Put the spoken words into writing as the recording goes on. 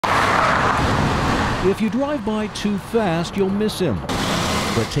If you drive by too fast, you'll miss him.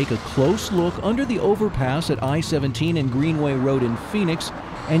 But take a close look under the overpass at I-17 and Greenway Road in Phoenix,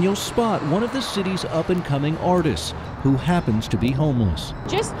 and you'll spot one of the city's up-and-coming artists who happens to be homeless.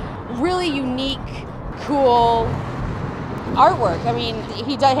 Just really unique, cool artwork. I mean,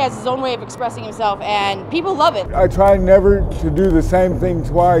 he has his own way of expressing himself, and people love it. I try never to do the same thing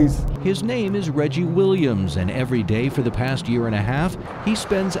twice. His name is Reggie Williams, and every day for the past year and a half, he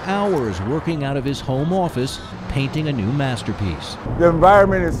spends hours working out of his home office, painting a new masterpiece. The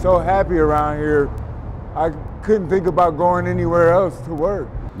environment is so happy around here, I couldn't think about going anywhere else to work.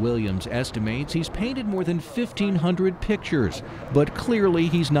 Williams estimates he's painted more than 1,500 pictures, but clearly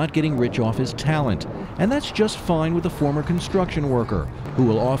he's not getting rich off his talent. And that's just fine with a former construction worker, who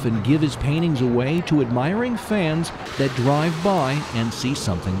will often give his paintings away to admiring fans that drive by and see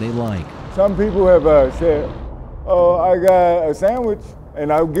something they like. Some people have said, "Oh, I got a sandwich,"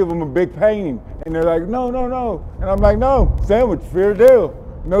 and I'll give them a big painting. And they're like, "No, no, no." And I'm like, "No, sandwich, fair deal.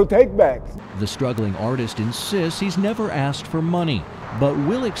 No takebacks." The struggling artist insists he's never asked for money, but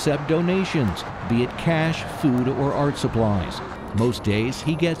will accept donations, be it cash, food, or art supplies. Most days,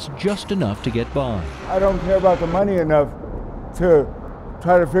 he gets just enough to get by. I don't care about the money enough to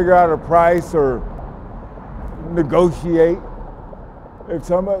try to figure out a price or negotiate. If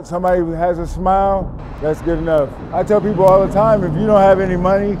somebody has a smile, that's good enough. I tell people all the time, if you don't have any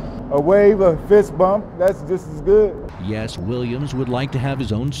money, a wave, a fist bump, that's just as good. Yes, Williams would like to have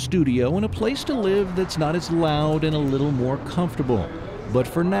his own studio and a place to live that's not as loud and a little more comfortable. But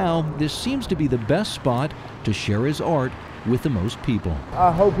for now, this seems to be the best spot to share his art with the most people.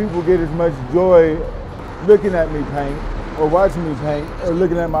 I hope people get as much joy looking at me paint, or watching me paint, or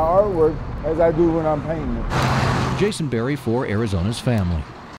looking at my artwork as I do when I'm painting it. Jason Berry for Arizona's Family.